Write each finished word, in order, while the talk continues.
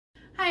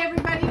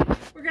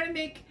We're gonna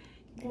make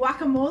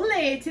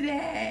guacamole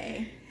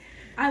today.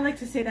 I like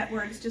to say that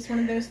word. It's just one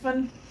of those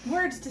fun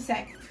words to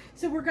say.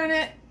 So we're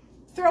gonna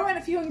throw in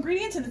a few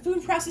ingredients in the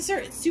food processor.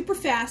 It's super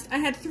fast. I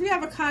had 3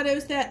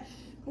 avocados that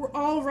were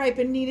all ripe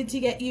and needed to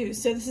get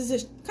used. So this is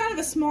a kind of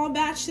a small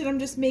batch that I'm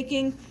just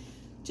making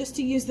just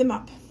to use them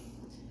up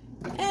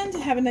and to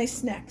have a nice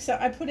snack. So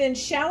I put in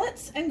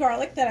shallots and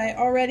garlic that I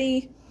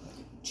already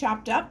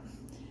chopped up.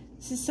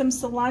 This is some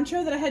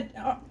cilantro that I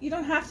had. You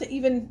don't have to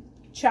even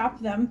chop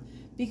them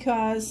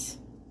because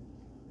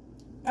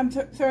I'm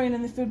throwing it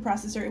in the food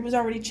processor. It was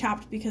already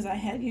chopped because I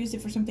had used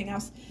it for something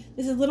else.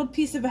 This is a little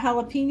piece of a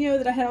jalapeno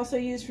that I had also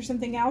used for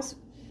something else.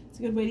 It's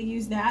a good way to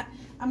use that.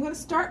 I'm going to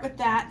start with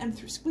that and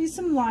squeeze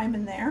some lime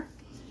in there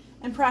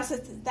and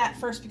process that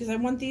first because I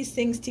want these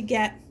things to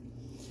get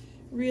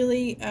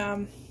really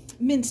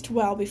minced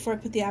well before I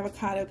put the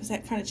avocado because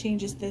that kind of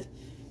changes the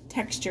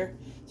texture.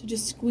 So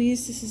just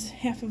squeeze. This is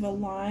half of a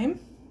lime.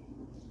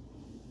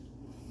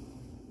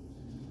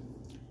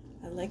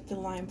 I like the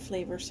lime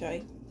flavor, so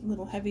I'm a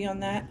little heavy on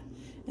that,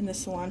 and the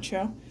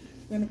cilantro. I'm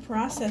going to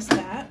process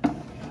that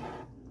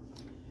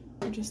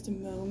for just a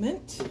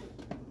moment.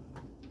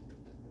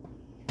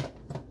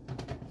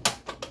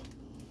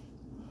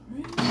 All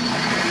right.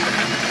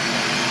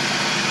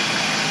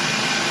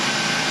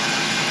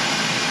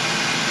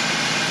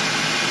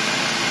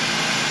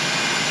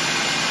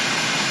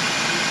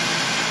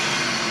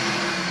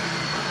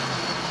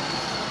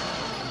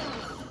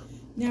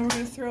 Now we're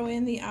going to throw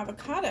in the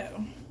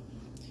avocado,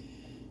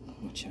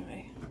 which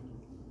I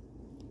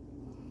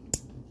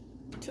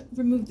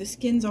removed the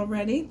skins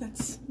already.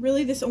 That's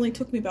really, this only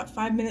took me about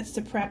 5 minutes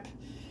to prep.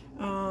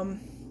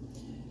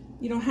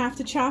 You don't have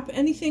to chop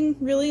anything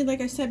really,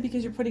 like I said,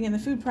 because you're putting in the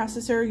food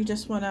processor. You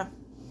just want to,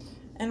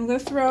 and I'm going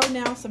to throw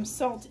now some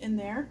salt in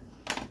there,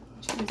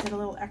 which gives it a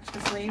little extra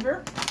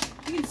flavor.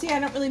 You can see I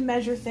don't really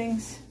measure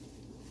things.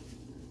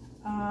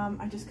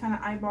 I just kind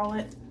of eyeball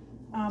it.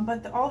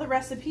 But all the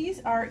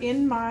recipes are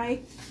in my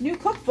new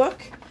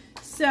cookbook.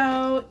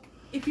 So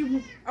if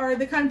you are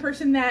the kind of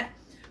person that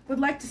would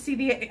like to see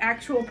the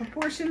actual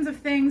proportions of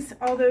things,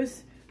 all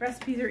those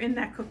recipes are in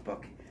that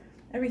cookbook.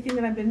 Everything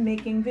that I've been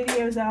making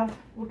videos of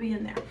will be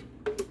in there.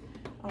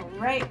 All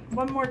right,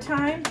 one more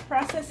time,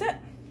 process it.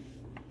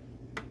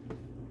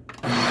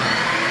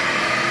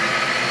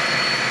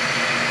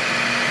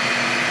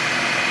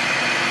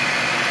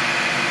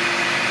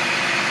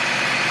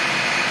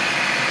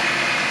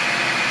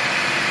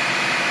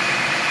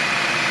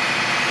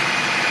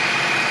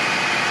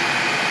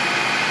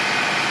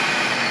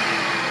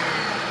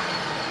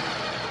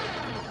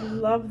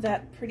 Love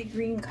that pretty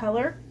green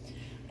color.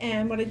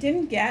 And what I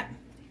didn't get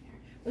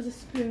was a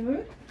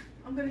spoon.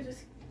 I'm going to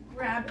just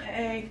grab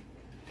a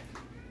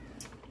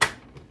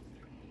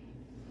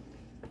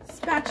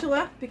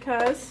spatula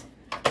because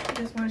I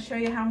just want to show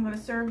you how I'm going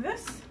to serve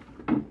this.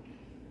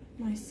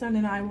 My son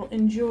and I will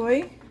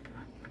enjoy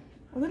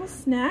a little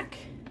snack.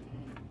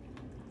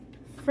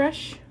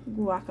 Fresh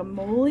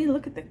guacamole.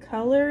 Look at the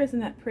color. Isn't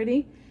that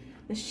pretty?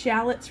 The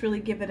shallots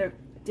really give it a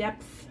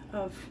depth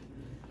of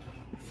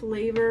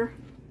flavor.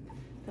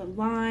 The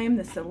lime,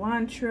 the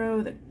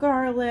cilantro, the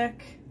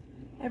garlic,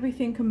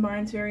 everything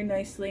combines very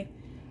nicely.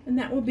 And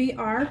that will be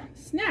our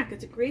snack.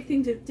 It's a great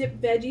thing to dip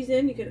veggies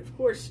in. You can, of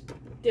course,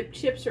 dip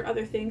chips or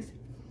other things.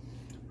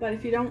 But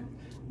if you don't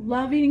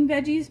love eating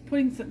veggies,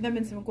 putting them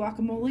in some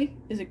guacamole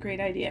is a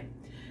great idea.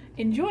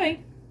 Enjoy!